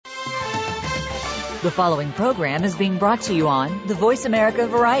The following program is being brought to you on the Voice America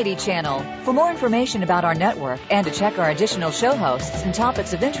Variety Channel. For more information about our network and to check our additional show hosts and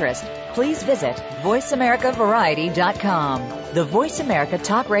topics of interest, please visit voiceamericavariety.com. The Voice America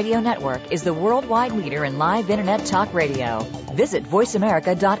Talk Radio Network is the worldwide leader in live Internet talk radio. Visit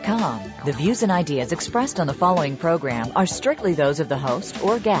voiceamerica.com. The views and ideas expressed on the following program are strictly those of the host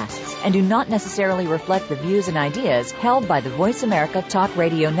or guests and do not necessarily reflect the views and ideas held by the Voice America Talk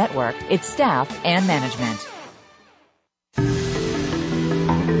Radio Network, its staff, and management.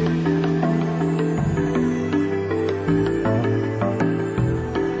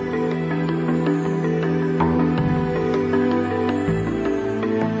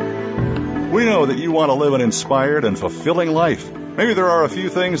 We know that you want to live an inspired and fulfilling life. Maybe there are a few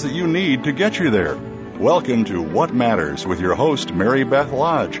things that you need to get you there. Welcome to What Matters with your host, Mary Beth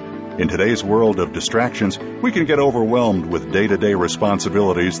Lodge. In today's world of distractions, we can get overwhelmed with day-to-day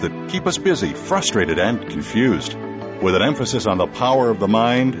responsibilities that keep us busy, frustrated, and confused. With an emphasis on the power of the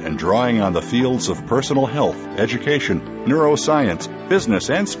mind and drawing on the fields of personal health, education, neuroscience, business,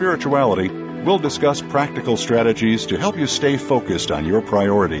 and spirituality, we'll discuss practical strategies to help you stay focused on your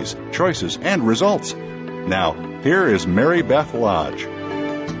priorities, choices, and results. Now, here is Mary Beth Lodge.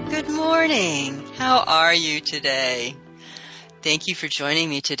 Good morning. How are you today? Thank you for joining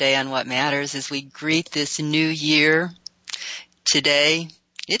me today on What Matters as we greet this new year. Today,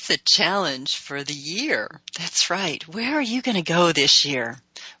 it's a challenge for the year. That's right. Where are you going to go this year?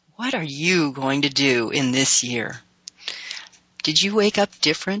 What are you going to do in this year? Did you wake up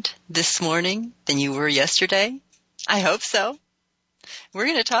different this morning than you were yesterday? I hope so. We're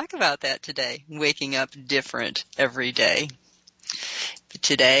going to talk about that today, waking up different every day. But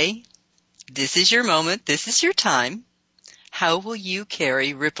today, this is your moment, this is your time. How will you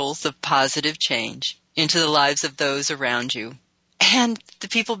carry ripples of positive change into the lives of those around you and the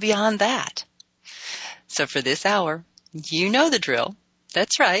people beyond that? So for this hour, you know the drill.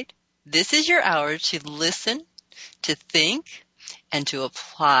 That's right. This is your hour to listen, to think, and to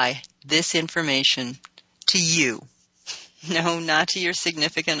apply this information to you. No, not to your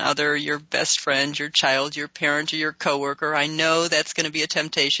significant other, your best friend, your child, your parent, or your coworker. I know that's going to be a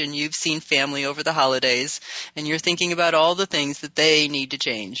temptation. You've seen family over the holidays, and you're thinking about all the things that they need to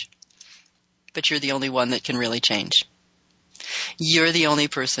change. But you're the only one that can really change. You're the only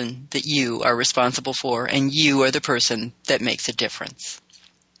person that you are responsible for, and you are the person that makes a difference.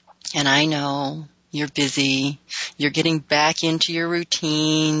 And I know you're busy, you're getting back into your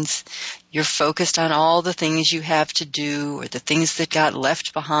routines, you're focused on all the things you have to do or the things that got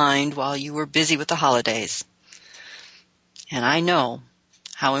left behind while you were busy with the holidays. And I know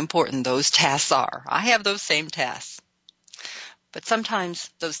how important those tasks are. I have those same tasks. But sometimes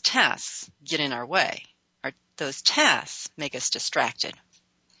those tasks get in our way. Those tasks make us distracted.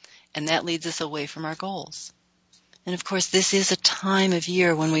 And that leads us away from our goals. And of course, this is a time of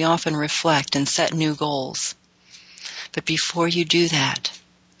year when we often reflect and set new goals. But before you do that,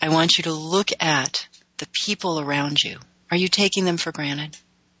 I want you to look at the people around you. Are you taking them for granted?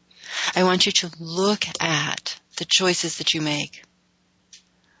 I want you to look at the choices that you make.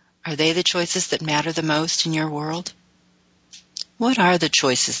 Are they the choices that matter the most in your world? What are the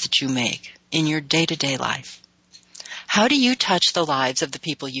choices that you make in your day-to-day life? How do you touch the lives of the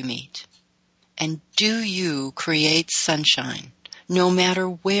people you meet? And do you create sunshine no matter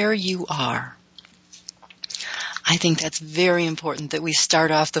where you are? I think that's very important that we start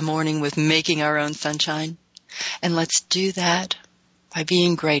off the morning with making our own sunshine. And let's do that by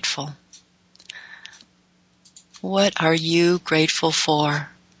being grateful. What are you grateful for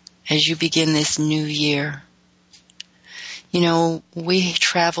as you begin this new year? You know, we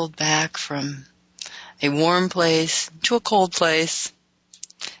traveled back from a warm place to a cold place.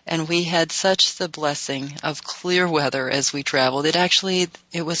 And we had such the blessing of clear weather as we traveled.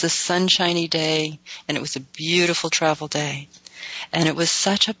 It was a sunshiny day, and it was a beautiful travel day. And it was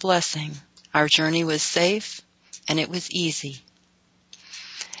such a blessing. Our journey was safe, and it was easy.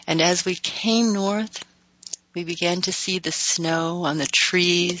 And as we came north, we began to see the snow on the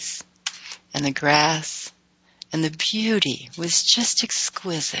trees and the grass, and the beauty was just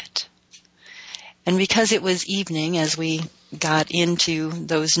exquisite. And because it was evening, as we got into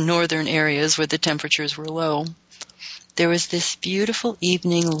those northern areas where the temperatures were low, there was this beautiful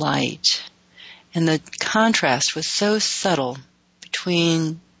evening light. And the contrast was so subtle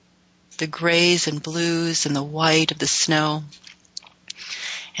between the grays and blues and the white of the snow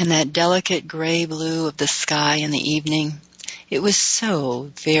and that delicate gray blue of the sky in the evening. It was so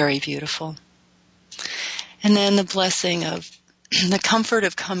very beautiful. And then the blessing of the comfort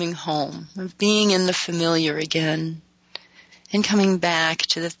of coming home, of being in the familiar again, and coming back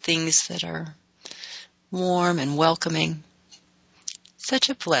to the things that are warm and welcoming. Such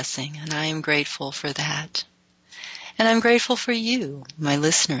a blessing, and I am grateful for that. And I'm grateful for you, my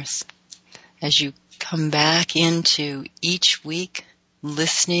listeners, as you come back into each week,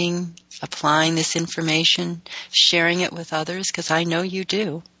 listening, applying this information, sharing it with others, because I know you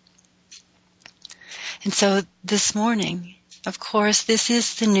do. And so this morning, of course, this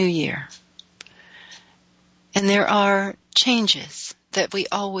is the new year. And there are changes that we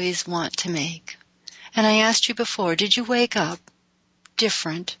always want to make. And I asked you before, did you wake up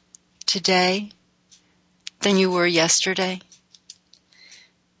different today than you were yesterday?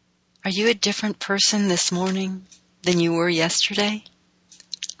 Are you a different person this morning than you were yesterday?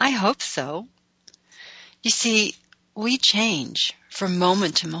 I hope so. You see, we change from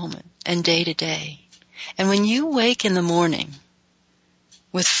moment to moment and day to day. And when you wake in the morning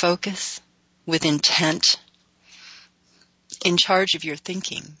with focus, with intent, in charge of your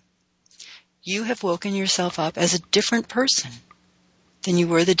thinking, you have woken yourself up as a different person than you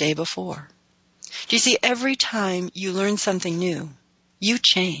were the day before. Do you see, every time you learn something new, you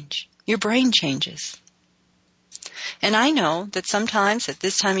change. Your brain changes. And I know that sometimes at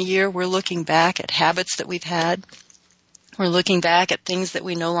this time of year, we're looking back at habits that we've had. We're looking back at things that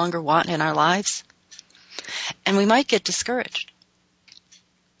we no longer want in our lives. And we might get discouraged.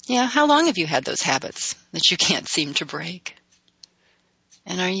 Yeah, how long have you had those habits that you can't seem to break?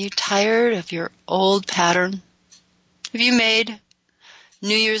 And are you tired of your old pattern? Have you made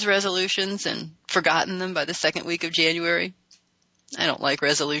New Year's resolutions and forgotten them by the second week of January? I don't like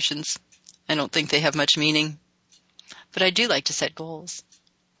resolutions. I don't think they have much meaning. But I do like to set goals.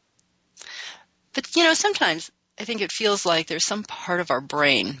 But, sometimes I think it feels like there's some part of our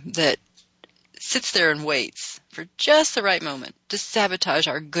brain that sits there and waits for just the right moment to sabotage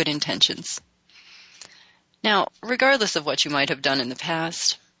our good intentions. Now, regardless of what you might have done in the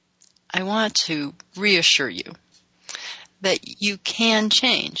past, I want to reassure you that you can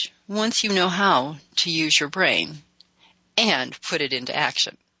change once you know how to use your brain and put it into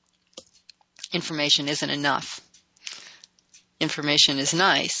action. Information isn't enough. Information is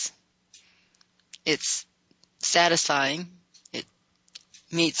nice. It's satisfying. It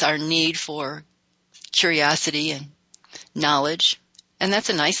meets our need for curiosity and knowledge. And that's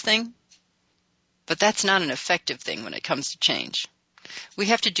a nice thing. But that's not an effective thing when it comes to change. We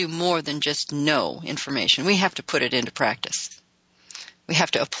have to do more than just know information. We have to put it into practice. We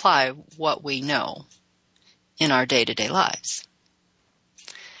have to apply what we know in our day-to-day lives.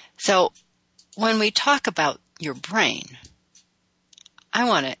 So when we talk about your brain, I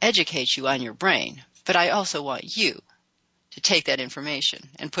want to educate you on your brain, but I also want you to take that information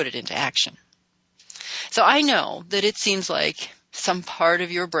and put it into action. So I know that it seems like some part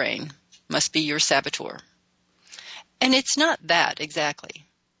of your brain must be your saboteur. And it's not that exactly,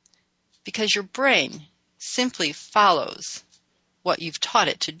 because your brain simply follows what you've taught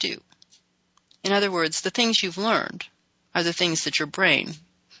it to do. In other words, the things you've learned are the things that your brain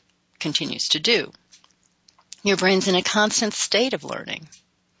continues to do. Your brain's in a constant state of learning.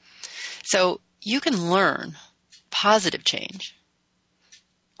 So you can learn positive change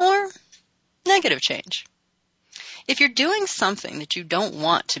or negative change. If you're doing something that you don't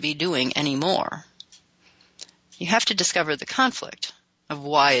want to be doing anymore, you have to discover the conflict of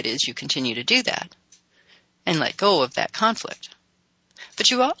why it is you continue to do that and let go of that conflict.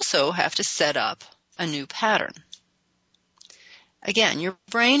 But you also have to set up a new pattern. Again, your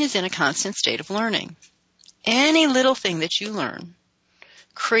brain is in a constant state of learning. Any little thing that you learn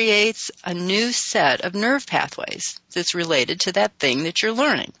creates a new set of nerve pathways that's related to that thing that you're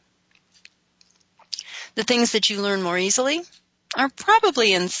learning. The things that you learn more easily are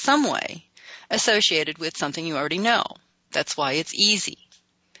probably in some way associated with something you already know. That's why it's easy.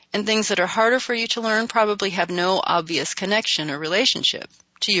 And things that are harder for you to learn probably have no obvious connection or relationship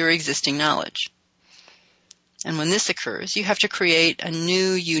to your existing knowledge. And when this occurs, you have to create a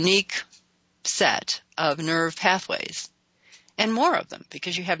new, unique set of nerve pathways, and more of them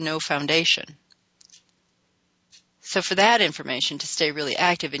because you have no foundation. So for that information to stay really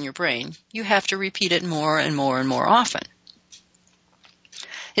active in your brain, you have to repeat it more and more and more often.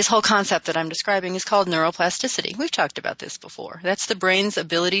 This whole concept that I'm describing is called neuroplasticity. We've talked about this before. That's the brain's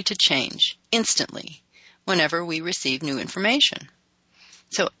ability to change instantly whenever we receive new information.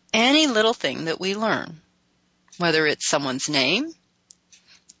 So any little thing that we learn, whether it's someone's name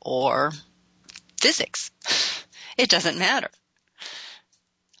or physics, it doesn't matter.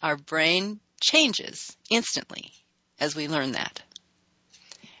 Our brain changes instantly as we learn that.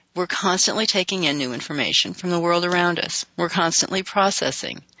 We're constantly taking in new information from the world around us. We're constantly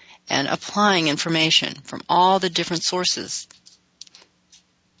processing and applying information from all the different sources.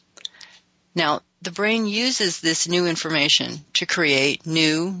 Now, the brain uses this new information to create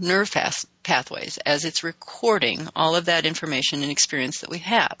new nerve pathways as it's recording all of that information and experience that we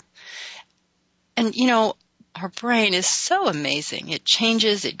have. And, our brain is so amazing. It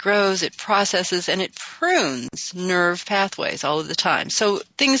changes, it grows, it processes, and it prunes nerve pathways all of the time. So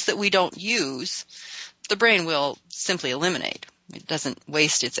things that we don't use, the brain will simply eliminate. It doesn't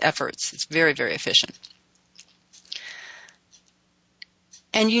waste its efforts. It's very, very efficient.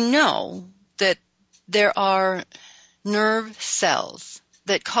 And you know that there are nerve cells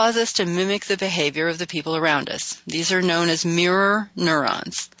that cause us to mimic the behavior of the people around us. These are known as mirror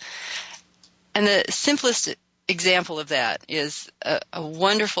neurons. And the simplest example of that is a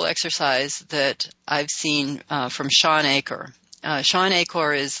wonderful exercise that I've seen from Sean Achor. Sean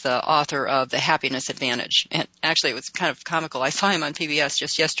Achor is the author of The Happiness Advantage. And actually, it was kind of comical. I saw him on PBS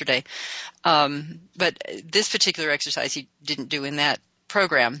just yesterday. But this particular exercise he didn't do in that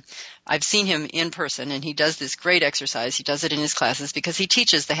program. I've seen him in person, and he does this great exercise. He does it in his classes because he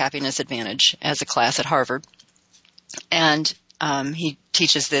teaches The Happiness Advantage as a class at Harvard. And he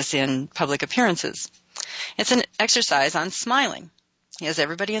teaches this in public appearances. It's an exercise on smiling. He has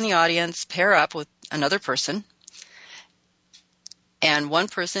everybody in the audience pair up with another person, and one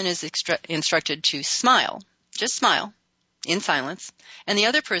person is instructed to smile, just smile, in silence, and the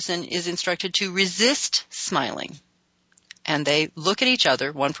other person is instructed to resist smiling. And they look at each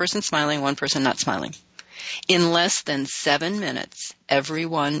other, one person smiling, one person not smiling. In less than 7 minutes,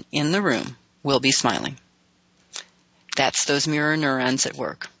 everyone in the room will be smiling. That's those mirror neurons at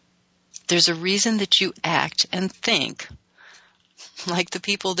work. There's a reason that you act and think like the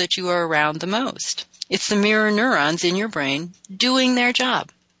people that you are around the most. It's the mirror neurons in your brain doing their job.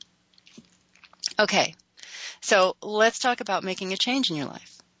 Okay, so let's talk about making a change in your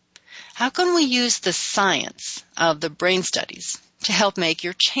life. How can we use the science of the brain studies to help make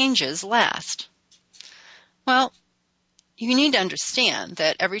your changes last? Well, you need to understand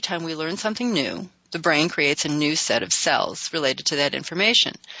that every time we learn something new, the brain creates a new set of cells related to that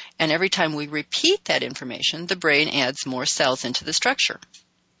information. And every time we repeat that information, the brain adds more cells into the structure.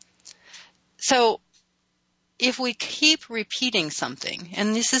 So if we keep repeating something,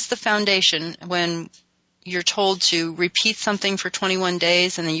 and this is the foundation when you're told to repeat something for 21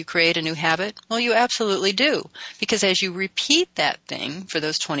 days and then you create a new habit, well, you absolutely do. Because as you repeat that thing for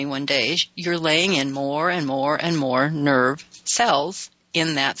those 21 days, you're laying in more and more and more nerve cells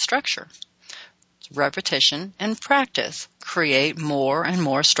in that structure. Repetition and practice create more and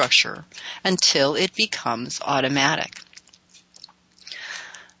more structure until it becomes automatic.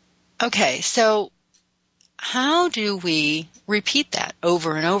 Okay, so how do we repeat that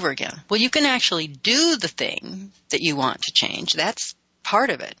over and over again? Well, you can actually do the thing that you want to change. That's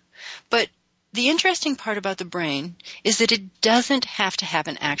part of it. But the interesting part about the brain is that it doesn't have to have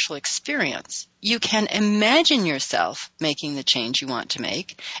an actual experience. You can imagine yourself making the change you want to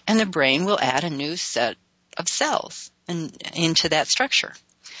make, and the brain will add a new set of cells into that structure.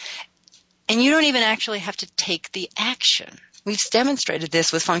 And you don't even actually have to take the action. We've demonstrated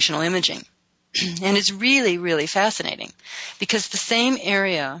this with functional imaging. And it's really, really fascinating because the same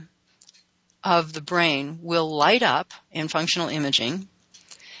area of the brain will light up in functional imaging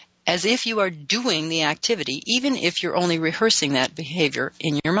as if you are doing the activity, even if you're only rehearsing that behavior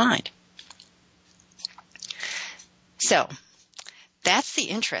in your mind. So, that's the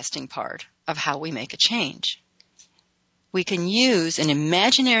interesting part of how we make a change. We can use an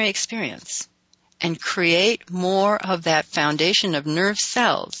imaginary experience and create more of that foundation of nerve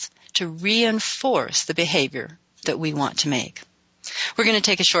cells to reinforce the behavior that we want to make. We're going to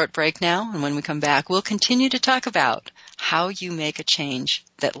take a short break now, and when we come back, we'll continue to talk about how you make a change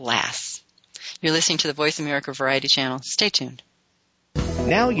that lasts. You're listening to the Voice America Variety Channel. Stay tuned.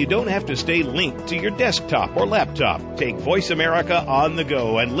 Now you don't have to stay linked to your desktop or laptop. Take Voice America on the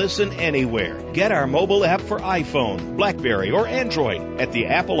go and listen anywhere. Get our mobile app for iPhone, BlackBerry, or Android at the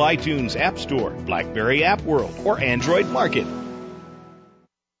Apple iTunes App Store, BlackBerry App World, or Android Market.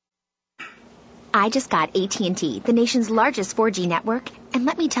 I just got AT&T, the nation's largest 4G network, and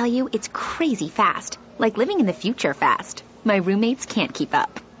let me tell you, it's crazy fast. Like living in the future fast. My roommates can't keep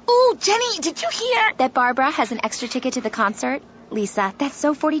up. Ooh, Jenny, did you hear? That Barbara has an extra ticket to the concert? Lisa, that's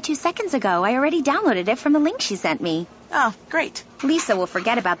so 42 seconds ago. I already downloaded it from the link she sent me. Oh, great. Lisa will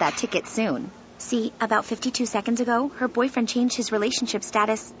forget about that ticket soon. See, about 52 seconds ago, her boyfriend changed his relationship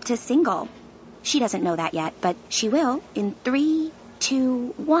status to single. She doesn't know that yet, but she will in 3,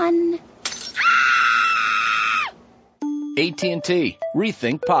 2, 1... AT&T.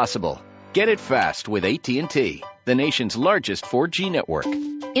 Rethink possible. Get it fast with AT&T. the nation's largest 4G network.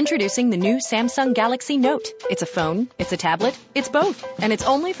 Introducing the new Samsung Galaxy Note. It's a phone, it's a tablet, it's both, and it's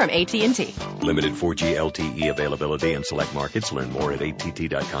only from AT&T. Limited 4G LTE availability in select markets. Learn more at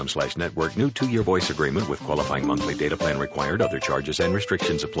att.com/network. New 2-year voice agreement with qualifying monthly data plan required. Other charges and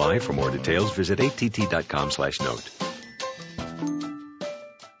restrictions apply. For more details, visit att.com/note.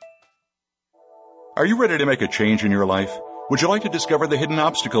 Are you ready to make a change in your life? Would you like to discover the hidden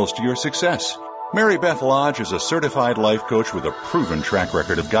obstacles to your success? Mary Beth Lodge is a certified life coach with a proven track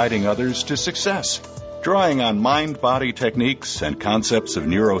record of guiding others to success. Drawing on mind-body techniques and concepts of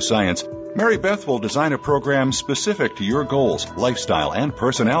neuroscience, Mary Beth will design a program specific to your goals, lifestyle, and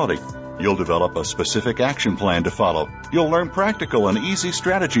personality. You'll develop a specific action plan to follow. You'll learn practical and easy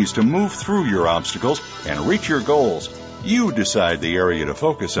strategies to move through your obstacles and reach your goals. You decide the area to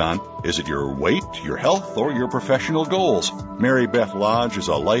focus on. Is it your weight, your health, or your professional goals? Mary Beth Lodge is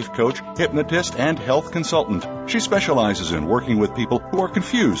a life coach, hypnotist, and health consultant. She specializes in working with people who are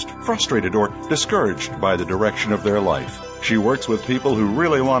confused, frustrated, or discouraged by the direction of their life. She works with people who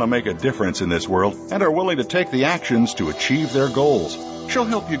really want to make a difference in this world and are willing to take the actions to achieve their goals. She'll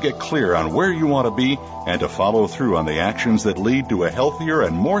help you get clear on where you want to be and to follow through on the actions that lead to a healthier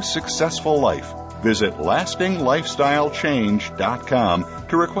and more successful life. Visit lastinglifestylechange.com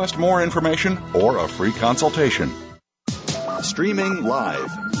to request more information or a free consultation. Streaming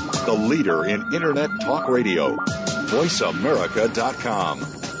live, the leader in Internet talk radio, voiceamerica.com.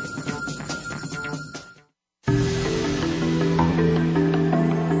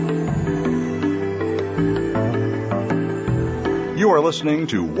 You are listening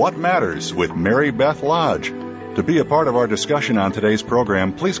to What Matters with Mary Beth Lodge. To be a part of our discussion on today's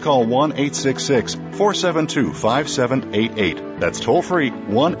program, please call 1-866-472-5788. That's toll-free,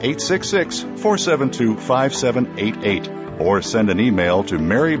 1-866-472-5788. Or send an email to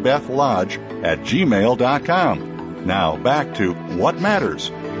marybethlodge@gmail.com. Now, back to What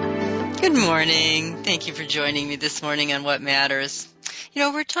Matters. Good morning. Thank you for joining me this morning on What Matters.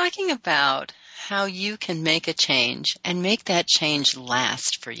 We're talking about how you can make a change and make that change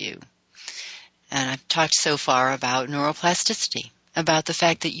last for you. And I've talked so far about neuroplasticity, about the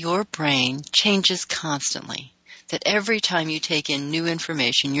fact that your brain changes constantly, that every time you take in new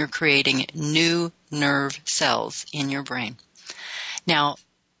information, you're creating new nerve cells in your brain. Now,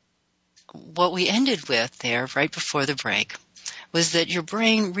 what we ended with there right before the break was that your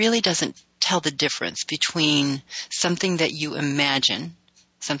brain really doesn't tell the difference between something that you imagine,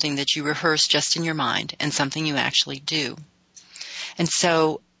 something that you rehearse just in your mind, and something you actually do. And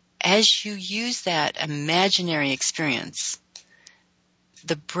so as you use that imaginary experience,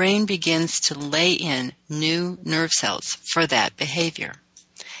 the brain begins to lay in new nerve cells for that behavior.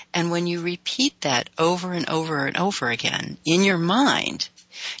 And when you repeat that over and over and over again in your mind,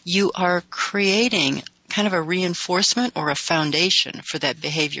 you are creating kind of a reinforcement or a foundation for that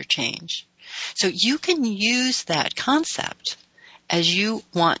behavior change. So you can use that concept as you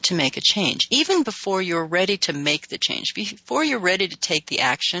want to make a change, even before you're ready to make the change, before you're ready to take the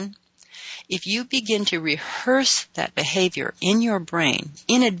action. If you begin to rehearse that behavior in your brain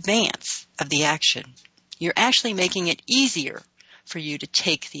in advance of the action, you're actually making it easier for you to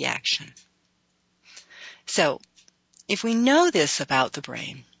take the action. So, if we know this about the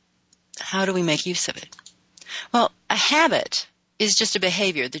brain, how do we make use of it? Well, a habit is just a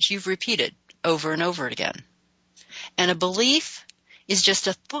behavior that you've repeated over and over again. And a belief is just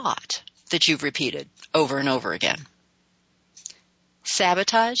a thought that you've repeated over and over again.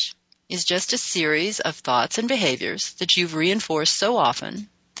 Sabotage is just a series of thoughts and behaviors that you've reinforced so often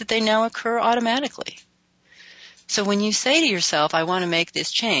that they now occur automatically. So when you say to yourself, I want to make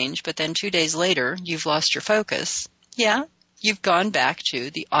this change, but then 2 days later you've lost your focus, you've gone back to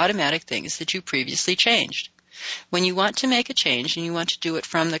the automatic things that you previously changed. When you want to make a change and you want to do it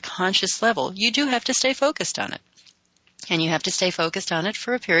from the conscious level, you do have to stay focused on it. And you have to stay focused on it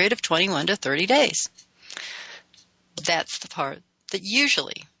for a period of 21 to 30 days. That's the part that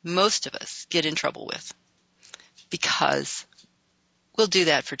usually most of us get in trouble with, because we'll do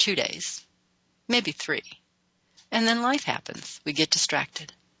that for 2 days, maybe 3, and then life happens. We get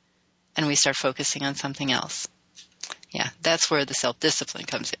distracted, and we start focusing on something else. That's where the self-discipline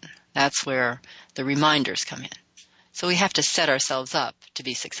comes in. That's where the reminders come in. So we have to set ourselves up to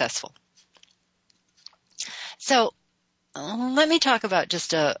be successful. So let me talk about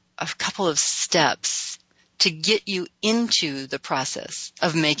just a couple of steps to get you into the process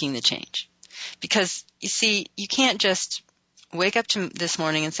of making the change. Because, you see, you can't just wake up to this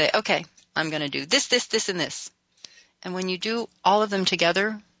morning and say, okay, I'm going to do this, this, this, and this. And when you do all of them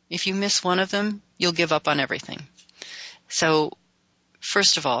together, if you miss one of them, you'll give up on everything. So,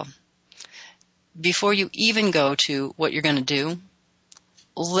 first of all, before you even go to what you're going to do,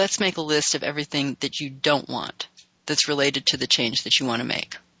 let's make a list of everything that you don't want that's related to the change that you want to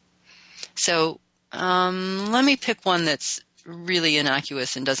make. So let me pick one that's really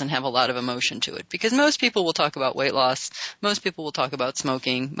innocuous and doesn't have a lot of emotion to it, because most people will talk about weight loss, most people will talk about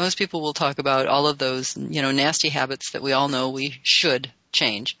smoking, most people will talk about all of those, nasty habits that we all know we should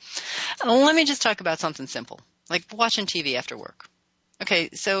change. Let me just talk about something simple, like watching TV after work. Okay,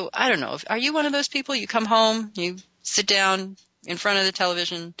 so I don't know, are you one of those people? You come home, you sit down in front of the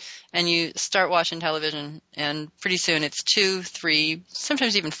television, and you start watching television, and pretty soon it's 2, 3,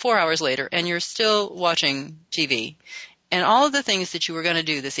 sometimes even 4 hours later, and you're still watching TV. And all of the things that you were going to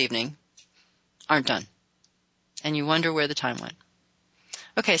do this evening aren't done. And you wonder where the time went.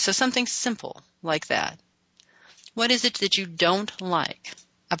 Okay, so something simple like that. What is it that you don't like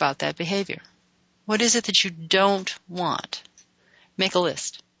about that behavior? What is it that you don't want? Make a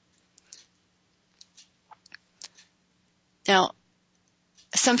list. Now,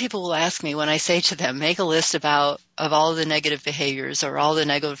 some people will ask me when I say to them, make a list of all the negative behaviors or all the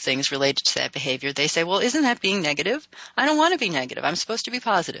negative things related to that behavior. They say, well, isn't that being negative? I don't want to be negative. I'm supposed to be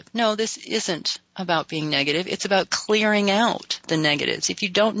positive. No, this isn't about being negative. It's about clearing out the negatives. If you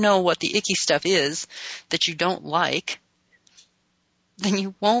don't know what the icky stuff is that you don't like,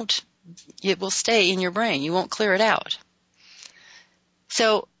 then it will stay in your brain. You won't clear it out.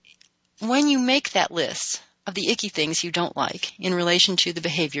 So when you make that list of the icky things you don't like in relation to the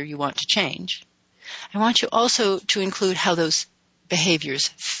behavior you want to change, I want you also to include how those behaviors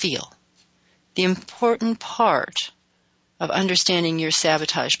feel. The important part of understanding your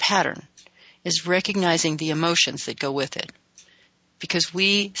sabotage pattern is recognizing the emotions that go with it, because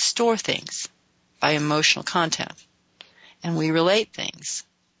we store things by emotional content, and we relate things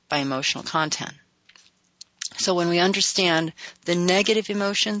by emotional content. So when we understand the negative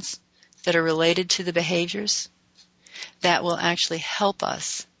emotions that are related to the behaviors, that will actually help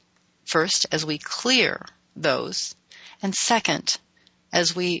us, first, as we clear those, and second,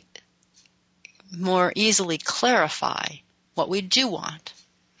 as we more easily clarify what we do want.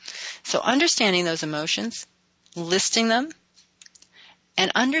 So understanding those emotions, listing them,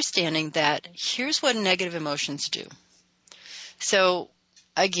 and understanding that here's what negative emotions do. So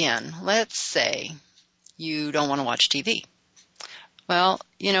again, let's say you don't want to watch TV. Well,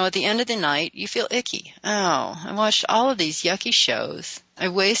 at the end of the night, you feel icky. Oh, I watched all of these yucky shows. I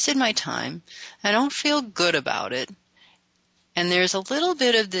wasted my time. I don't feel good about it. And there's a little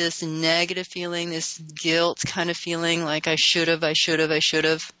bit of this negative feeling, this guilt kind of feeling, like I should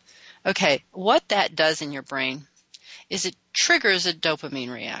have. Okay, what that does in your brain is it triggers a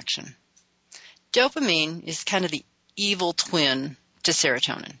dopamine reaction. Dopamine is kind of the evil twin to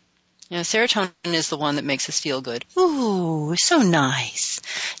serotonin. Serotonin is the one that makes us feel good. Ooh, so nice.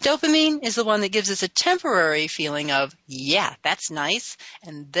 Dopamine is the one that gives us a temporary feeling of, yeah, that's nice,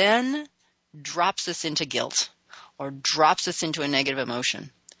 and then drops us into guilt or drops us into a negative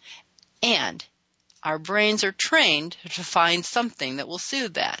emotion. And our brains are trained to find something that will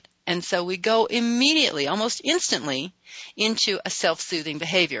soothe that. And so we go immediately, almost instantly, into a self-soothing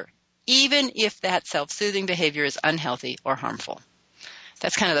behavior, even if that self-soothing behavior is unhealthy or harmful.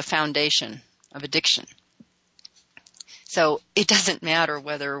 That's kind of the foundation of addiction. So it doesn't matter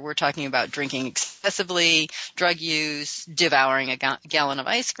whether we're talking about drinking excessively, drug use, devouring a gallon of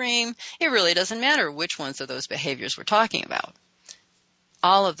ice cream. It really doesn't matter which ones of those behaviors we're talking about.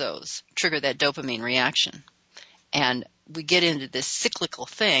 All of those trigger that dopamine reaction. And we get into this cyclical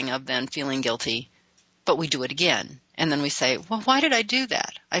thing of then feeling guilty, but we do it again. And then we say, well, why did I do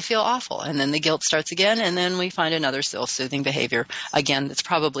that? I feel awful. And then the guilt starts again, and then we find another self-soothing behavior, again, that's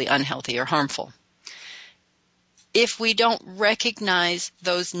probably unhealthy or harmful. If we don't recognize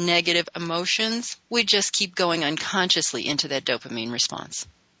those negative emotions, we just keep going unconsciously into that dopamine response.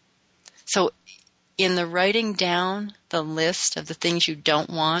 So in the writing down the list of the things you don't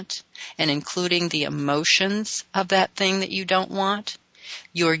want and including the emotions of that thing that you don't want,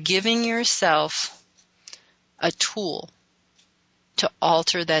 you're giving yourself a tool to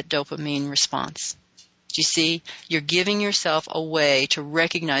alter that dopamine response. Do you see? You're giving yourself a way to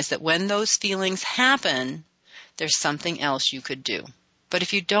recognize that when those feelings happen, there's something else you could do. But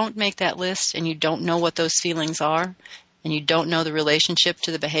if you don't make that list and you don't know what those feelings are and you don't know the relationship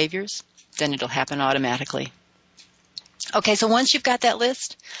to the behaviors, then it'll happen automatically. Okay, so once you've got that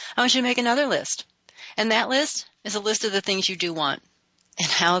list, I want you to make another list. And that list is a list of the things you do want and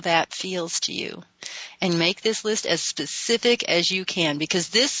how that feels to you. And make this list as specific as you can, because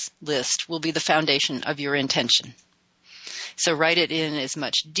this list will be the foundation of your intention. So write it in as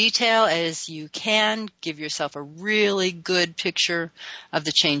much detail as you can. Give yourself a really good picture of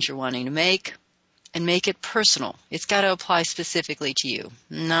the change you're wanting to make. and make it personal. It's got to apply specifically to you,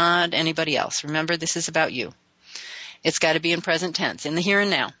 not anybody else. Remember, this is about you. It's got to be in present tense, in the here and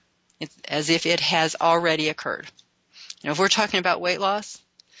now, as if it has already occurred. If we're talking about weight loss,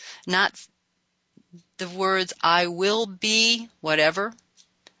 not the words I will be whatever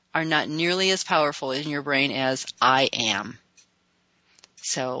are not nearly as powerful in your brain as I am.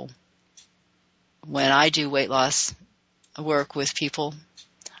 So when I do weight loss work with people,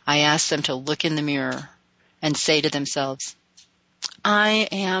 I ask them to look in the mirror and say to themselves, I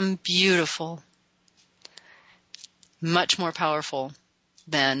am beautiful. Much more powerful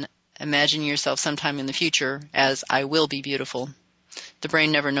than imagining yourself sometime in the future as I will be beautiful. The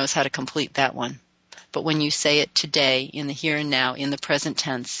brain never knows how to complete that one. But when you say it today, in the here and now, in the present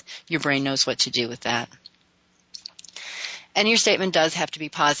tense, your brain knows what to do with that. And your statement does have to be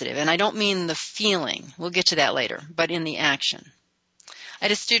positive. And I don't mean the feeling. We'll get to that later. But in the action. I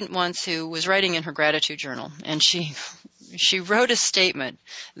had a student once who was writing in her gratitude journal, and she wrote a statement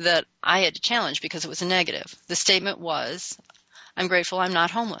that I had to challenge because it was a negative. The statement was, I'm grateful I'm not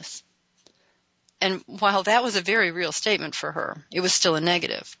homeless. And while that was a very real statement for her, it was still a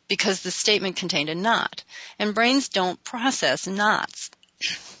negative because the statement contained a not. And brains don't process nots.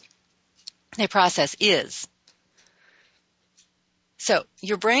 They process is. So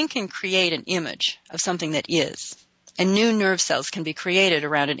your brain can create an image of something that is, and new nerve cells can be created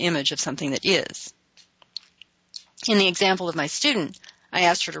around an image of something that is. In the example of my student, I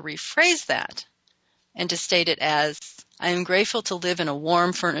asked her to rephrase that and to state it as, I am grateful to live in a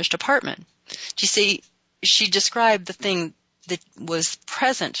warm, furnished apartment. You see, she described the thing that was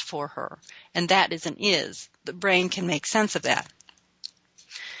present for her, and that is an is. The brain can make sense of that.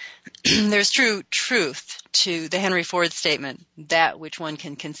 There's true truth to the Henry Ford statement, that which one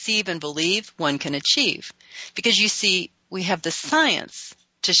can conceive and believe, one can achieve. Because you see, we have the science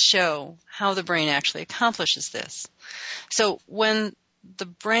to show how the brain actually accomplishes this. So when the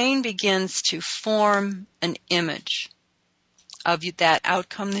brain begins to form an image of that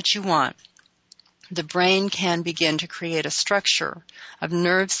outcome that you want, the brain can begin to create a structure of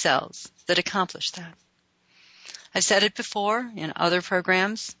nerve cells that accomplish that. I've said it before in other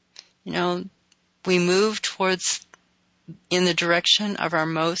programs. We move towards in the direction of our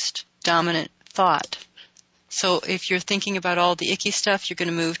most dominant thought. So if you're thinking about all the icky stuff, you're going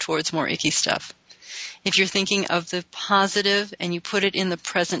to move towards more icky stuff. If you're thinking of the positive and you put it in the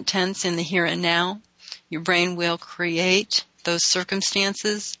present tense, in the here and now, your brain will create those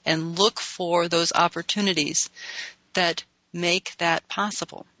circumstances and look for those opportunities that make that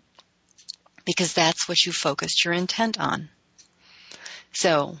possible, because that's what you focused your intent on.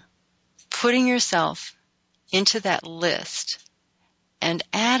 So putting yourself into that list and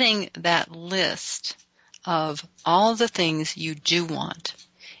adding that list of all the things you do want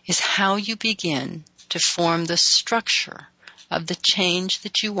is how you begin to form the structure of the change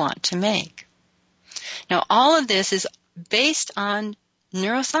that you want to make. Now, all of this is based on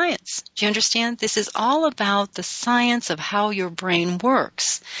neuroscience. Do you understand? This is all about the science of how your brain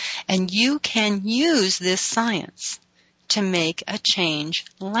works. And you can use this science to make a change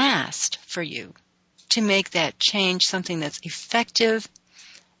last for you, to make that change something that's effective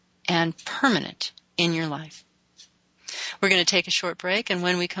and permanent in your life. We're going to take a short break, and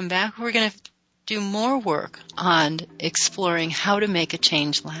when we come back, we're going to do more work on exploring how to make a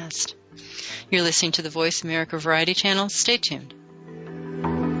change last. You're listening to the Voice America Variety Channel. Stay tuned.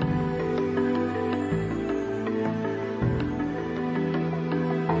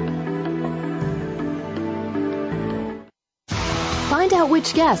 Find out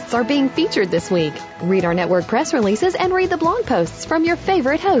which guests are being featured this week. Read our network press releases and read the blog posts from your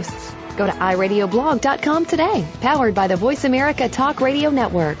favorite hosts. Go to iradioblog.com today, powered by the Voice America Talk Radio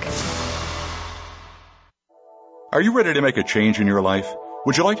Network. Are you ready to make a change in your life?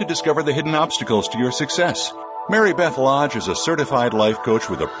 Would you like to discover the hidden obstacles to your success? Mary Beth Lodge is a certified life coach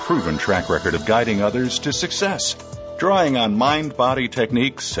with a proven track record of guiding others to success. Drawing on mind-body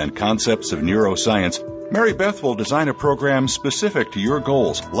techniques and concepts of neuroscience, Mary Beth will design a program specific to your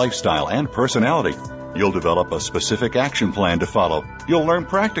goals, lifestyle, and personality. You'll develop a specific action plan to follow. You'll learn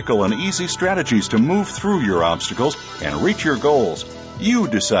practical and easy strategies to move through your obstacles and reach your goals. You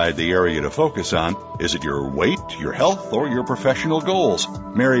decide the area to focus on. Is it your weight, your health, or your professional goals?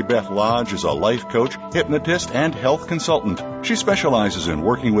 Mary Beth Lodge is a life coach, hypnotist, and health consultant. She specializes in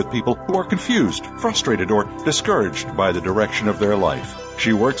working with people who are confused, frustrated, or discouraged by the direction of their life.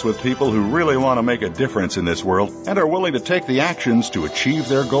 She works with people who really want to make a difference in this world and are willing to take the actions to achieve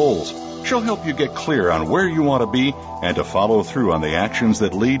their goals. She'll help you get clear on where you want to be and to follow through on the actions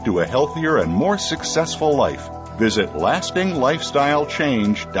that lead to a healthier and more successful life. Visit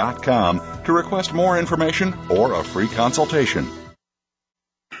lastinglifestylechange.com to request more information or a free consultation.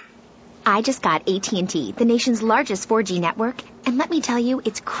 I just got AT&T, the nation's largest 4G network, and let me tell you,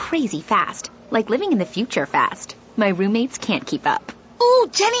 it's crazy fast. Like living in the future fast. My roommates can't keep up. Oh,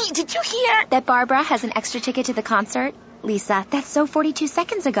 Jenny, did you hear? That Barbara has an extra ticket to the concert? Lisa, that's so 42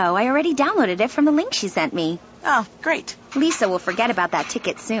 seconds ago. I already downloaded it from the link she sent me. Oh, great. Lisa will forget about that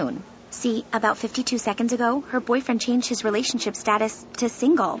ticket soon. See, about 52 seconds ago, her boyfriend changed his relationship status to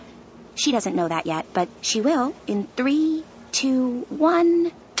single. She doesn't know that yet, but she will in 3, 2,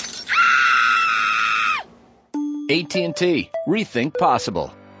 1... AT&T. Rethink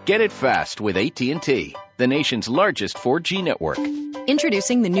possible. Get it fast with AT&T, the nation's largest 4G network.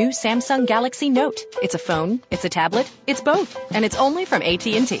 Introducing the new Samsung Galaxy Note. It's a phone, it's a tablet, it's both, and it's only from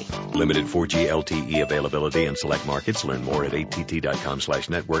AT&T. Limited 4G LTE availability in select markets. Learn more at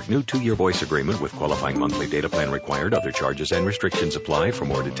att.com/network. New 2-year voice agreement with qualifying monthly data plan required. Other charges and restrictions apply. For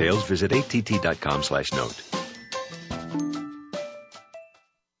more details, visit att.com/note.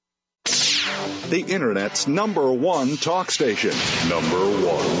 The Internet's #1 talk station.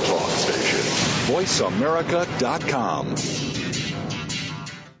 #1 talk station. VoiceAmerica.com.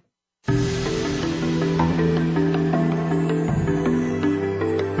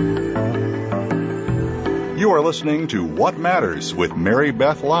 You are listening to What Matters with Mary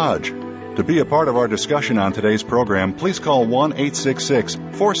Beth Lodge. To be a part of our discussion on today's program, please call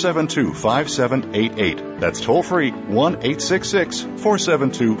 1-866-472-5788. That's toll-free,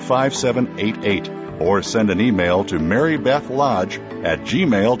 1-866-472-5788. Or send an email to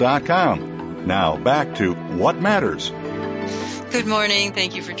marybethlodge@gmail.com. Now, back to What Matters. Good morning.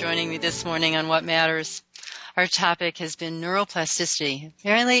 Thank you for joining me this morning on What Matters. Our topic has been neuroplasticity.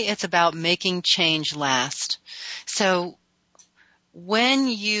 Apparently, it's about making change last. So when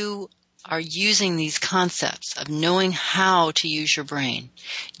you are using these concepts of knowing how to use your brain,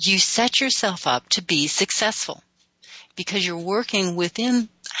 you set yourself up to be successful because you're working within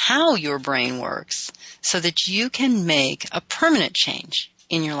how your brain works so that you can make a permanent change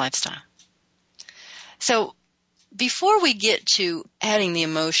in your lifestyle. So before we get to adding the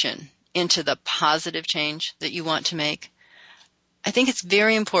emotion into the positive change that you want to make, I think it's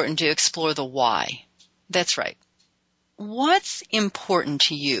very important to explore the why. That's right. What's important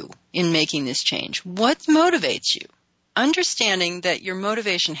to you in making this change? What motivates you? Understanding that your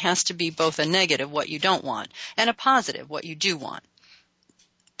motivation has to be both a negative, what you don't want, and a positive, what you do want.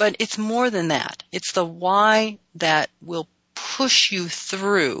 But it's more than that. It's the why that will push you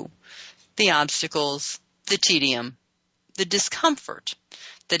through the obstacles, the tedium, the discomfort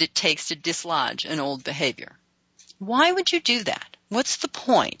that it takes to dislodge an old behavior. Why would you do that? What's the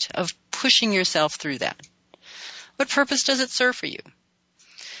point of pushing yourself through that? What purpose does it serve for you?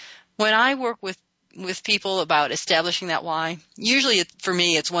 When I work with people about establishing that why, usually for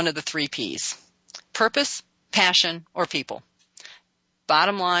me it's one of the 3 P's. Purpose, passion, or people.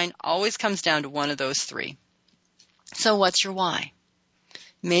 Bottom line always comes down to one of those 3. So what's your why?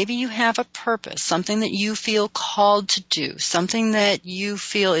 Maybe you have a purpose, something that you feel called to do, something that you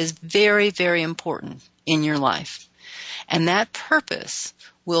feel is very, very important in your life. And that purpose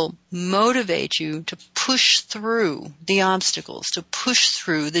will motivate you to push through the obstacles, to push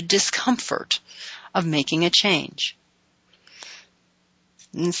through the discomfort of making a change.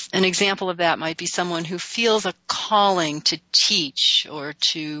 An example of that might be someone who feels a calling to teach or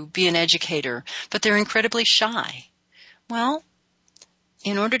to be an educator, but they're incredibly shy. Well,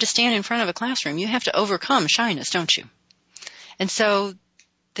 in order to stand in front of a classroom, you have to overcome shyness, don't you? And so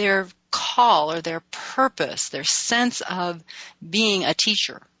their call or their purpose, their sense of being a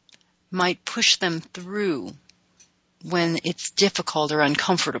teacher might push them through when it's difficult or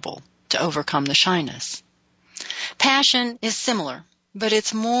uncomfortable to overcome the shyness. Passion is similar, but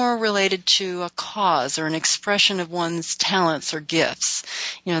it's more related to a cause or an expression of one's talents or gifts.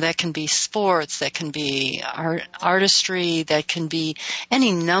 You know, that can be sports, that can be artistry, that can be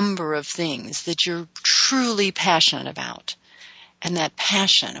any number of things that you're truly passionate about. And that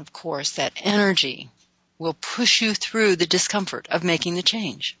passion, of course, that energy will push you through the discomfort of making the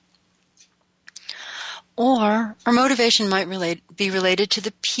change. Or our motivation might be related to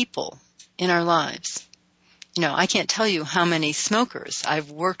the people in our lives. You know, I can't tell you how many smokers I've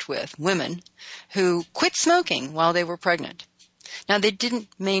worked with, women, who quit smoking while they were pregnant. Now, they didn't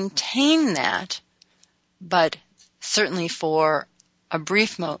maintain that, but certainly for a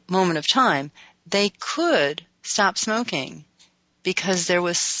brief moment of time, they could stop smoking because there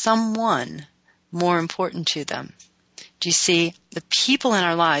was someone more important to them, Do you see? The people in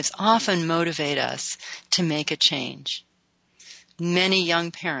our lives often motivate us to make a change. Many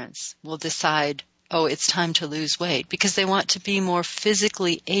young parents will decide, oh, it's time to lose weight because they want to be more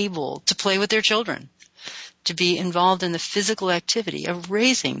physically able to play with their children, to be involved in the physical activity of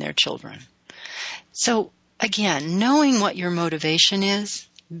raising their children. So, again, knowing what your motivation is,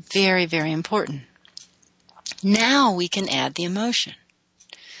 very, very important. Now we can add the emotion.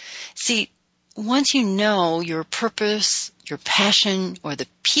 See, once you know your purpose, your passion, or the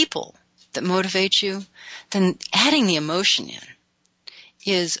people that motivate you, then adding the emotion in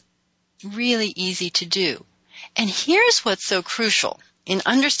is really easy to do. And here's what's so crucial in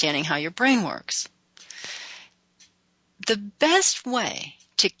understanding how your brain works. The best way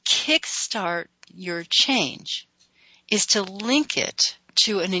to kickstart your change is to link it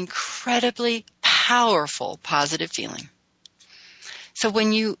to an incredibly powerful positive feeling. So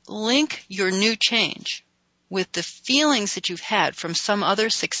when you link your new change with the feelings that you've had from some other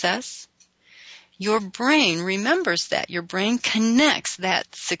success, your brain remembers that. Your brain connects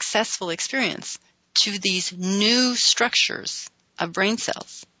that successful experience to these new structures of brain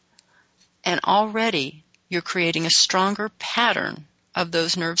cells. And already you're creating a stronger pattern of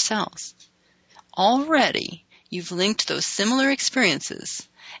those nerve cells. Already you've linked those similar experiences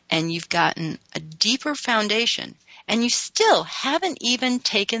and you've gotten a deeper foundation, and you still haven't even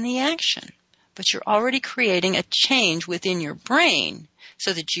taken the action, but you're already creating a change within your brain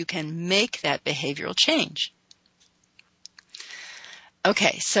so that you can make that behavioral change.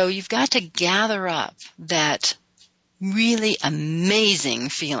 Okay, so you've got to gather up that really amazing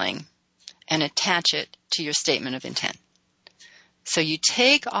feeling and attach it to your statement of intent. So you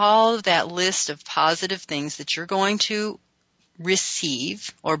take all of that list of positive things that you're going to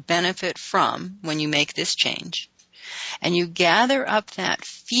receive or benefit from when you make this change, and you gather up that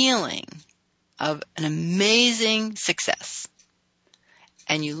feeling of an amazing success,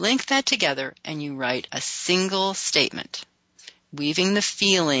 and you link that together and you write a single statement, weaving the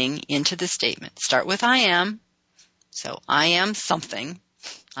feeling into the statement. Start with I am. So I am something.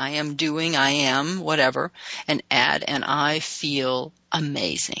 I am doing, I am, whatever, and add and I feel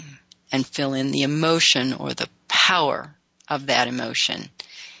amazing, and fill in the emotion or the power of that emotion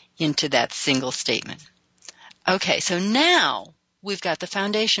into that single statement. Okay, so now we've got the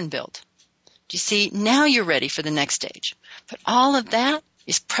foundation built. Do you see? Now you're ready for the next stage. But all of that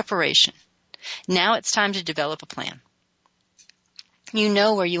is preparation. Now it's time to develop a plan. You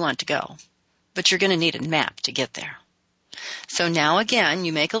know where you want to go, but you're going to need a map to get there. So now again,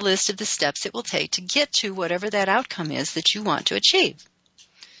 you make a list of the steps it will take to get to whatever that outcome is that you want to achieve.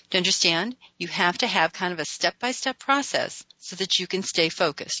 To understand, you have to have kind of a step-by-step process so that you can stay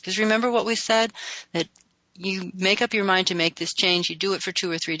focused. Because remember what we said, that you make up your mind to make this change, you do it for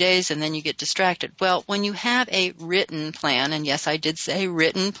 2 or 3 days, and then you get distracted. Well, when you have a written plan, and yes, I did say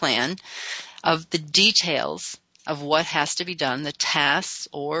written plan, of the details of what has to be done, the tasks,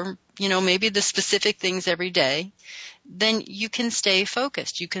 or, maybe the specific things every day, then you can stay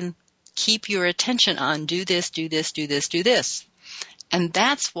focused. You can keep your attention on do this, do this, do this, do this. And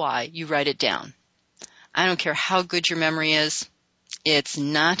that's why you write it down. I don't care how good your memory is, it's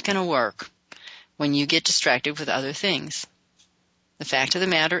not going to work when you get distracted with other things. The fact of the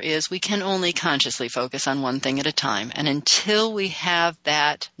matter is we can only consciously focus on one thing at a time. And until we have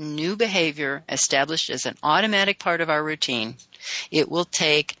that new behavior established as an automatic part of our routine, it will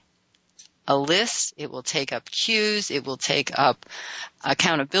take a list, it will take up cues, it will take up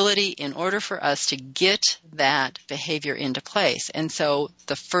accountability in order for us to get that behavior into place. And so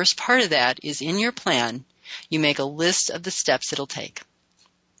the first part of that is in your plan, you make a list of the steps it'll take.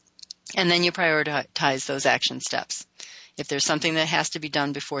 And then you prioritize those action steps. If there's something that has to be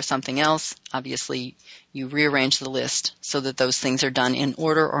done before something else, obviously you rearrange the list so that those things are done in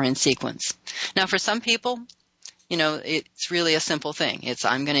order or in sequence. Now for some people, it's really a simple thing. It's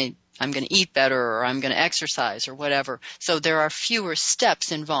I'm going to eat better, or I'm going to exercise, or whatever. So there are fewer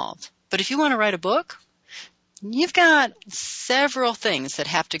steps involved. But if you want to write a book, you've got several things that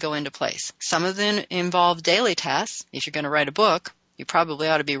have to go into place. Some of them involve daily tasks. If you're going to write a book, you probably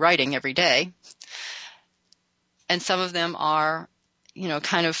ought to be writing every day. And some of them are,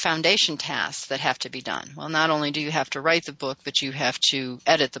 kind of foundation tasks that have to be done. Well, not only do you have to write the book, but you have to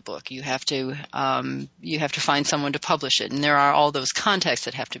edit the book. You have to find someone to publish it. And there are all those contacts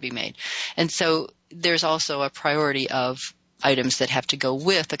that have to be made. And so there's also a priority of items that have to go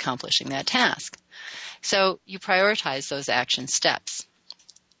with accomplishing that task. So you prioritize those action steps.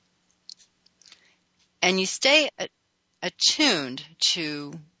 And you stay attuned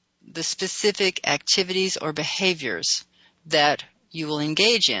to the specific activities or behaviors that you will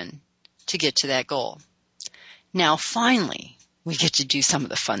engage in to get to that goal. Now, finally, we get to do some of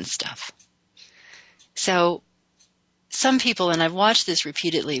the fun stuff. So, some people, and I've watched this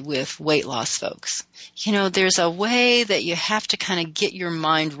repeatedly with weight loss folks, there's a way that you have to kind of get your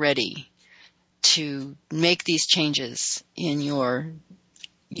mind ready to make these changes in your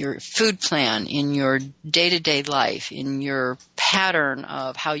food plan, in your day-to-day life, in your pattern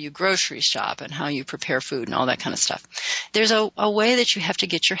of how you grocery shop and how you prepare food and all that kind of stuff. There's a way that you have to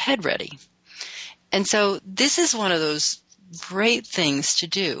get your head ready. And so this is one of those great things to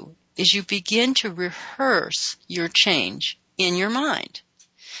do, is you begin to rehearse your change in your mind.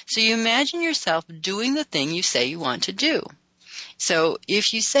 So you imagine yourself doing the thing you say you want to do. So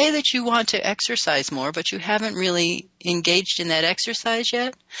if you say that you want to exercise more, but you haven't really engaged in that exercise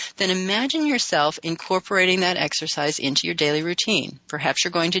yet, then imagine yourself incorporating that exercise into your daily routine. Perhaps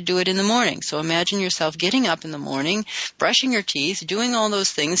you're going to do it in the morning. So imagine yourself getting up in the morning, brushing your teeth, doing all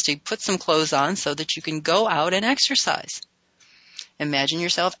those things to put some clothes on so that you can go out and exercise. Imagine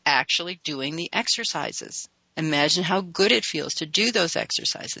yourself actually doing the exercises. Imagine how good it feels to do those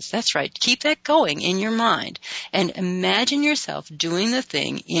exercises. That's right. Keep that going in your mind. And imagine yourself doing the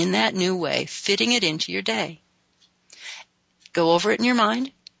thing in that new way, fitting it into your day. Go over it in your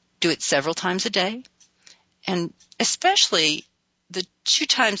mind. Do it several times a day. And especially the 2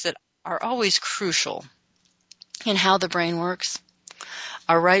 times that are always crucial in how the brain works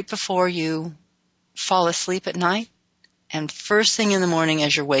are right before you fall asleep at night and first thing in the morning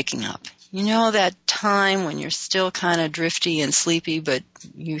as you're waking up. You know that time when you're still kind of drifty and sleepy, but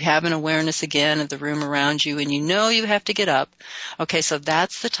you have an awareness again of the room around you, and you know you have to get up. Okay, so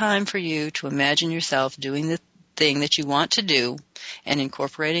that's the time for you to imagine yourself doing the thing that you want to do and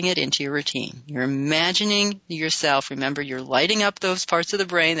incorporating it into your routine. You're imagining yourself. Remember, you're lighting up those parts of the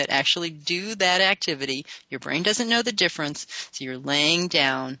brain that actually do that activity. Your brain doesn't know the difference, so you're laying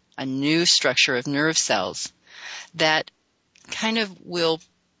down a new structure of nerve cells that kind of will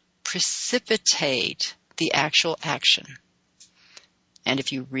precipitate the actual action. And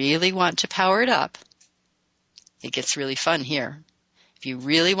if you really want to power it up, it gets really fun here. If you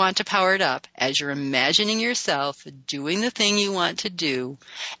really want to power it up, as you're imagining yourself doing the thing you want to do,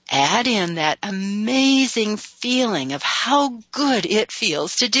 add in that amazing feeling of how good it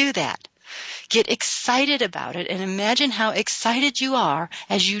feels to do that. Get excited about it and imagine how excited you are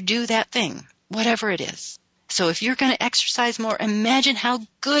as you do that thing, whatever it is. So if you're going to exercise more, imagine how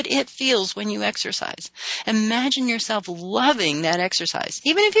good it feels when you exercise. Imagine yourself loving that exercise,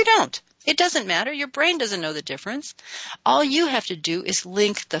 even if you don't. It doesn't matter. Your brain doesn't know the difference. All you have to do is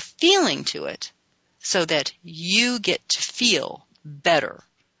link the feeling to it so that you get to feel better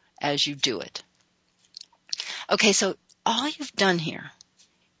as you do it. Okay, so all you've done here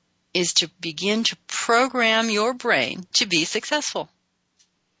is to begin to program your brain to be successful.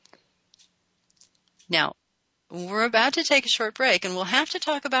 Now, we're about to take a short break, and we'll have to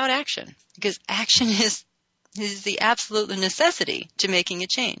talk about action, because action is the absolute necessity to making a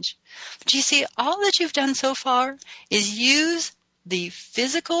change. But you see, all that you've done so far is use the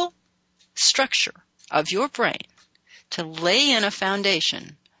physical structure of your brain to lay in a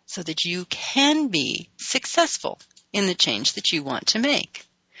foundation so that you can be successful in the change that you want to make.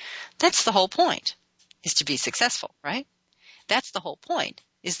 That's the whole point, is to be successful, right? That's the whole point,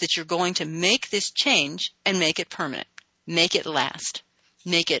 is that you're going to make this change and make it permanent, make it last,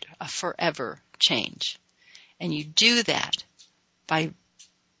 make it a forever change. And you do that by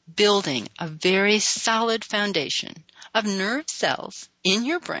building a very solid foundation of nerve cells in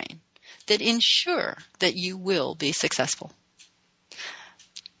your brain that ensure that you will be successful.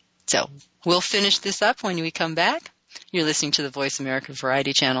 So we'll finish this up when we come back. You're listening to the Voice America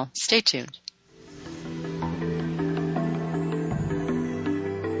Variety Channel. Stay tuned.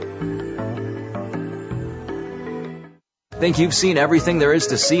 Think you've seen everything there is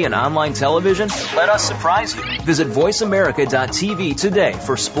to see in online television? Let us surprise you. Visit voiceamerica.tv today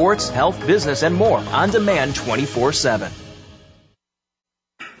for sports, health, business, and more on demand 24/7.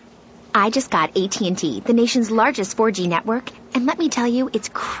 I just got AT&T, the nation's largest 4G network, and let me tell you, it's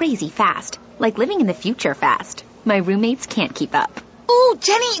crazy fast. Like living in the future fast. My roommates can't keep up. Ooh,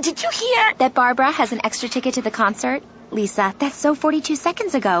 Jenny, did you hear that Barbara has an extra ticket to the concert? Lisa, that's so 42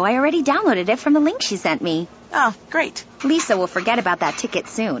 seconds ago. I already downloaded it from the link she sent me. Oh, great. Lisa will forget about that ticket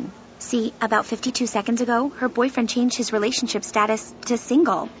soon. See, about 52 seconds ago, her boyfriend changed his relationship status to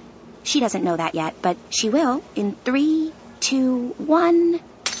single. She doesn't know that yet, but she will in 3, 2, 1...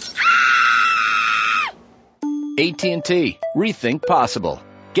 AT&T. Rethink possible.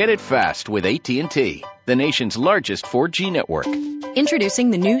 Get it fast with AT&T, the nation's largest 4G network.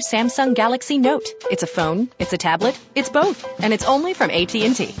 Introducing the new Samsung Galaxy Note. It's a phone, it's a tablet, it's both, and it's only from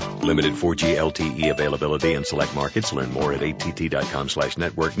AT&T. Limited 4G LTE availability in select markets. Learn more at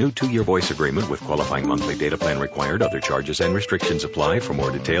att.com/network. New 2-year voice agreement with qualifying monthly data plan required. Other charges and restrictions apply. For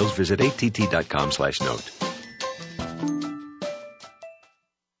more details, visit att.com/note.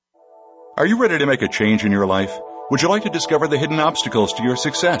 Are you ready to make a change in your life? Would you like to discover the hidden obstacles to your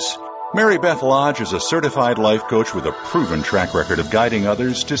success? Mary Beth Lodge is a certified life coach with a proven track record of guiding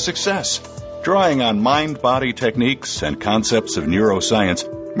others to success. Drawing on mind-body techniques and concepts of neuroscience,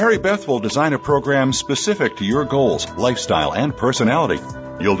 Mary Beth will design a program specific to your goals, lifestyle, and personality.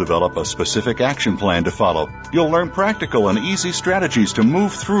 You'll develop a specific action plan to follow. You'll learn practical and easy strategies to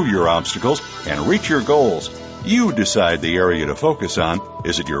move through your obstacles and reach your goals. You decide the area to focus on.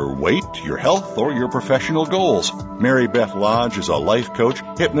 Is it your weight, your health, or your professional goals? Mary Beth Lodge is a life coach,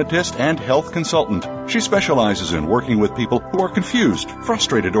 hypnotist, and health consultant. She specializes in working with people who are confused,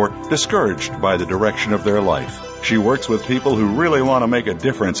 frustrated, or discouraged by the direction of their life. She works with people who really want to make a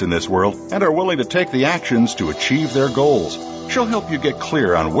difference in this world and are willing to take the actions to achieve their goals. She'll help you get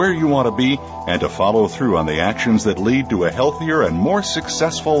clear on where you want to be and to follow through on the actions that lead to a healthier and more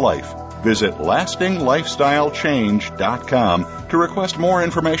successful life. Visit lastinglifestylechange.com to request more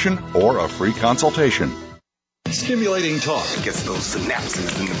information or a free consultation. Stimulating talk gets those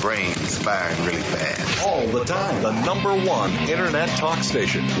synapses in the brain firing really fast. All the time. The #1 Internet talk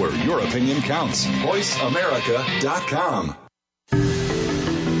station where your opinion counts. VoiceAmerica.com.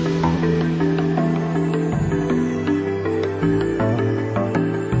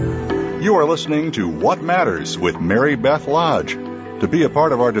 You are listening to What Matters with Mary Beth Lodge. To be a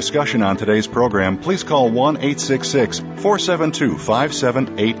part of our discussion on today's program, please call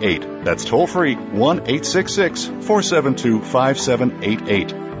 1-866-472-5788. That's toll-free,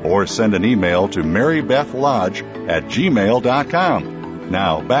 1-866-472-5788. Or send an email to marybethlodge@gmail.com.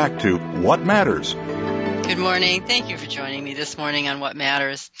 Now, back to What Matters. Good morning. Thank you for joining me this morning on What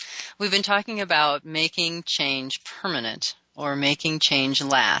Matters. We've been talking about making change permanent or making change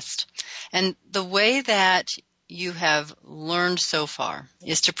last. And the way that you have learned so far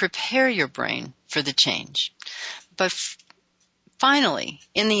is to prepare your brain for the change. But finally,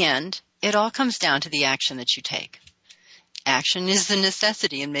 in the end, it all comes down to the action that you take. Action is the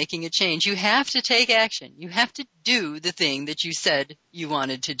necessity in making a change. You have to take action. You have to do the thing that you said you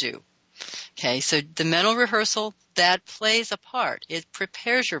wanted to do. Okay, so the mental rehearsal, that plays a part. It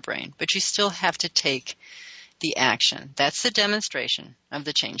prepares your brain, but you still have to take the action. That's the demonstration of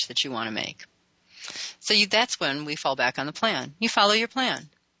the change that you want to make. So that's when we fall back on the plan. You follow your plan.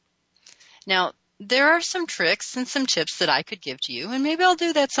 Now, there are some tricks and some tips that I could give to you, and maybe I'll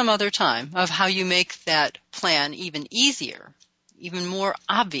do that some other time, of how you make that plan even easier, even more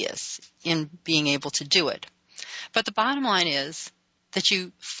obvious in being able to do it. But the bottom line is that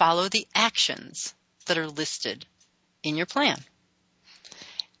you follow the actions that are listed in your plan.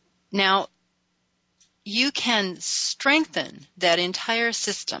 Now, you can strengthen that entire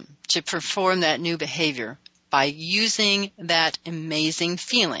system to perform that new behavior by using that amazing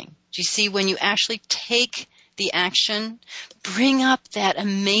feeling. Do you see, when you actually take the action, bring up that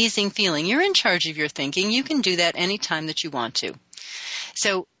amazing feeling. You're in charge of your thinking. You can do that anytime that you want to.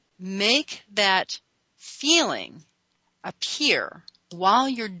 So make that feeling appear while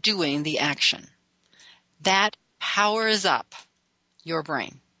you're doing the action. That powers up your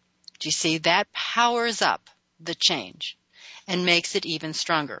brain. Do you see? That powers up the change and makes it even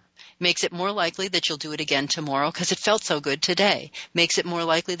stronger. Makes it more likely that you'll do it again tomorrow because it felt so good today. Makes it more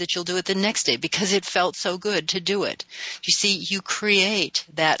likely that you'll do it the next day because it felt so good to do it. You see, you create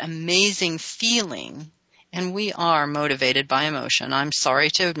that amazing feeling, and we are motivated by emotion. I'm sorry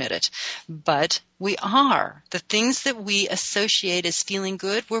to admit it, but we are. The things that we associate as feeling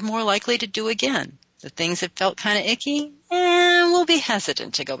good, we're more likely to do again. The things that felt kind of icky, we'll be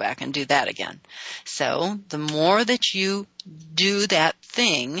hesitant to go back and do that again. So the more that you do that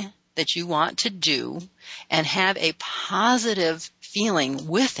thing that you want to do and have a positive feeling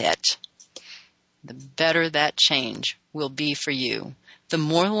with it, the better that change will be for you. The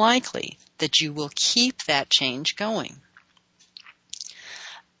more likely that you will keep that change going.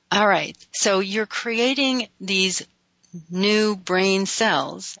 All right, so you're creating these new brain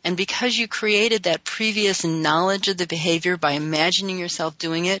cells, and because you created that previous knowledge of the behavior by imagining yourself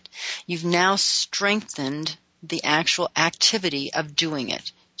doing it, you've now strengthened the actual activity of doing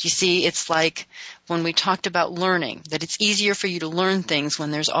it. You see, it's like when we talked about learning, that it's easier for you to learn things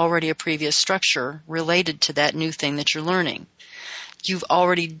when there's already a previous structure related to that new thing that you're learning. You've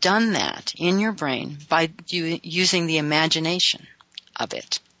already done that in your brain by using the imagination of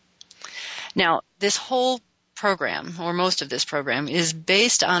it. Now, this whole program, or most of this program, is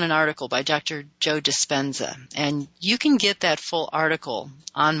based on an article by Dr. Joe Dispenza. And you can get that full article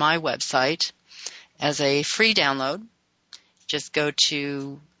on my website as a free download. Just go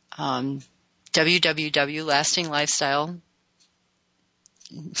to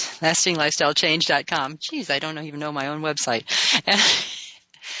lastinglifestylechange.com. Geez, I don't even know my own website.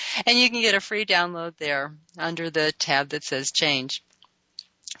 And you can get a free download there under the tab that says change.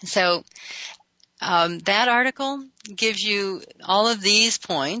 So that article gives you all of these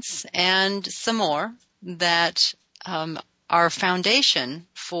points and some more that are foundation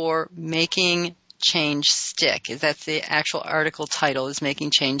for making change stick. That's the actual article title, is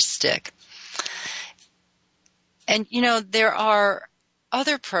Making Change Stick. And, there are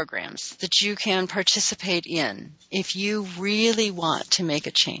other programs that you can participate in if you really want to make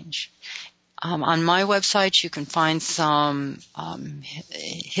a change. On my website, you can find some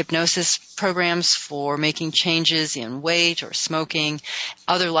hypnosis programs for making changes in weight or smoking,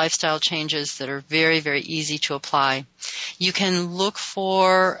 other lifestyle changes that are very, very easy to apply. You can look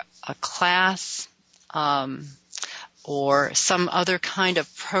for a class or some other kind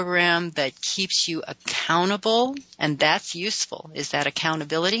of program that keeps you accountable, and that's useful, is that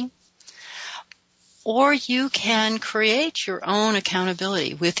accountability. Or you can create your own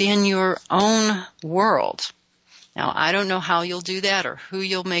accountability within your own world. Now, I don't know how you'll do that or who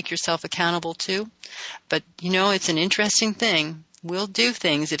you'll make yourself accountable to, but, it's an interesting thing. We'll do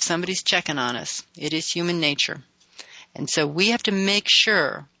things if somebody's checking on us. It is human nature. And so we have to make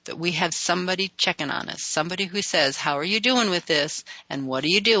sure that we have somebody checking on us, somebody who says, how are you doing with this, and what are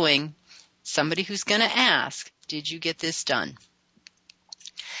you doing? Somebody who's going to ask, did you get this done?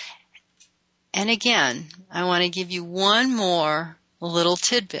 And again, I want to give you one more little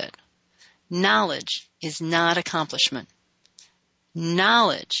tidbit. Knowledge is not accomplishment.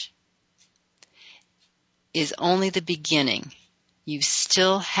 Knowledge is only the beginning. You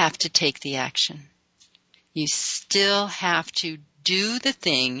still have to take the action. You still have to do the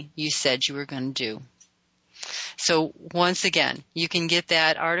thing you said you were going to do. So once again, you can get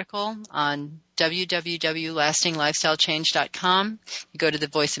that article on www.lastinglifestylechange.com. You go to the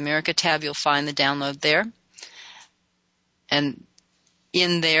Voice America tab, you'll find the download there. And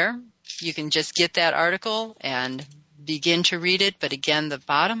in there, you can just get that article and begin to read it. But again, the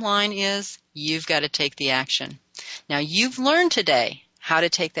bottom line is you've got to take the action. Now, you've learned today how to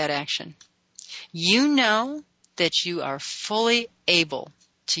take that action. You know that you are fully able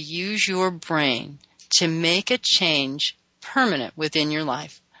to use your brain to make a change permanent within your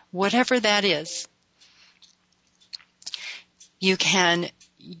life, whatever that is. You can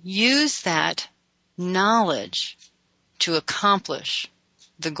use that knowledge to accomplish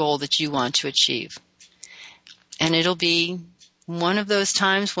the goal that you want to achieve. And it'll be one of those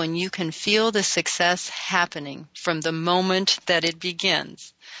times when you can feel the success happening from the moment that it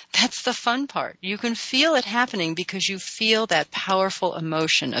begins. That's the fun part. You can feel it happening because you feel that powerful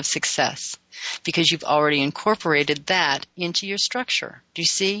emotion of success, because you've already incorporated that into your structure. Do you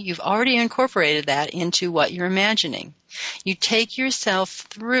see? You've already incorporated that into what you're imagining. You take yourself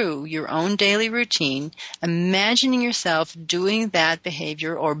through your own daily routine, imagining yourself doing that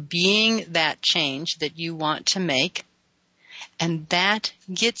behavior or being that change that you want to make, and that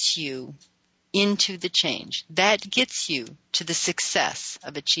gets you into the change. That gets you to the success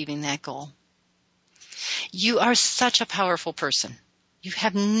of achieving that goal. You are such a powerful person. You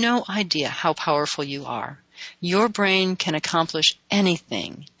have no idea how powerful you are. Your brain can accomplish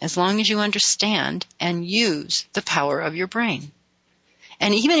anything as long as you understand and use the power of your brain.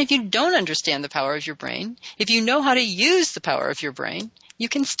 And even if you don't understand the power of your brain, if you know how to use the power of your brain, you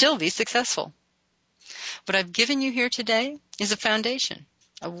can still be successful. What I've given you here today is a foundation,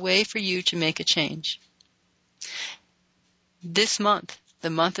 a way for you to make a change. This month, the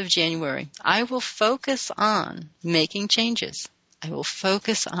month of January, I will focus on making changes. I will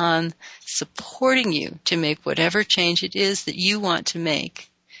focus on supporting you to make whatever change it is that you want to make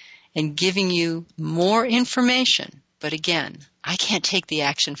and giving you more information. But again, I can't take the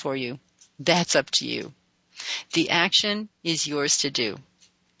action for you. That's up to you. The action is yours to do,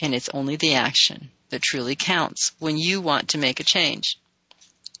 and it's only the action that truly counts when you want to make a change.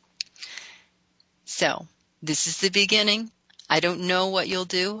 So, this is the beginning. I don't know what you'll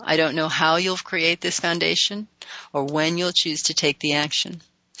do. I don't know how you'll create this foundation or when you'll choose to take the action.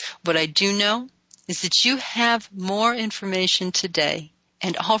 What I do know is that you have more information today,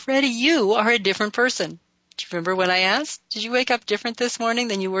 and already you are a different person. Do you remember when I asked, did you wake up different this morning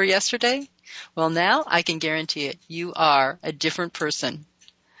than you were yesterday? Well, now I can guarantee it. You are a different person.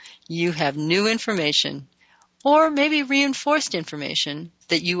 You have new information or maybe reinforced information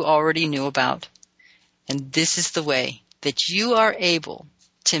that you already knew about. And this is the way that you are able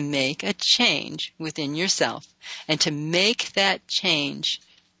to make a change within yourself and to make that change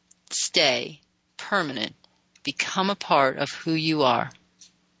stay permanent, become a part of who you are.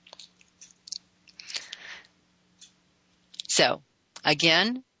 So,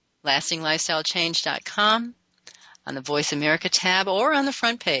 again, lastinglifestylechange.com. On the Voice America tab or on the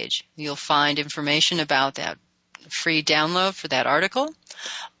front page, you'll find information about that free download for that article,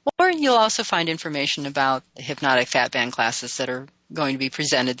 or you'll also find information about the hypnotic fat band classes that are going to be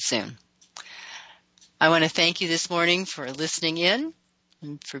presented soon. I want to thank you this morning for listening in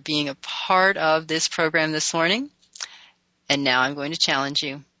and for being a part of this program this morning. And now I'm going to challenge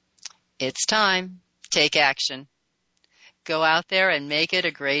you. It's time. Take action. Go out there and make it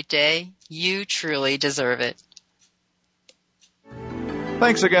a great day. You truly deserve it.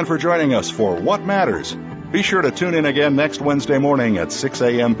 Thanks again for joining us for What Matters. Be sure to tune in again next Wednesday morning at 6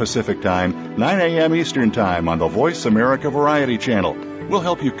 a.m. Pacific Time, 9 a.m. Eastern Time on the Voice America Variety Channel. We'll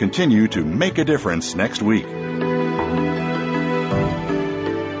help you continue to make a difference next week.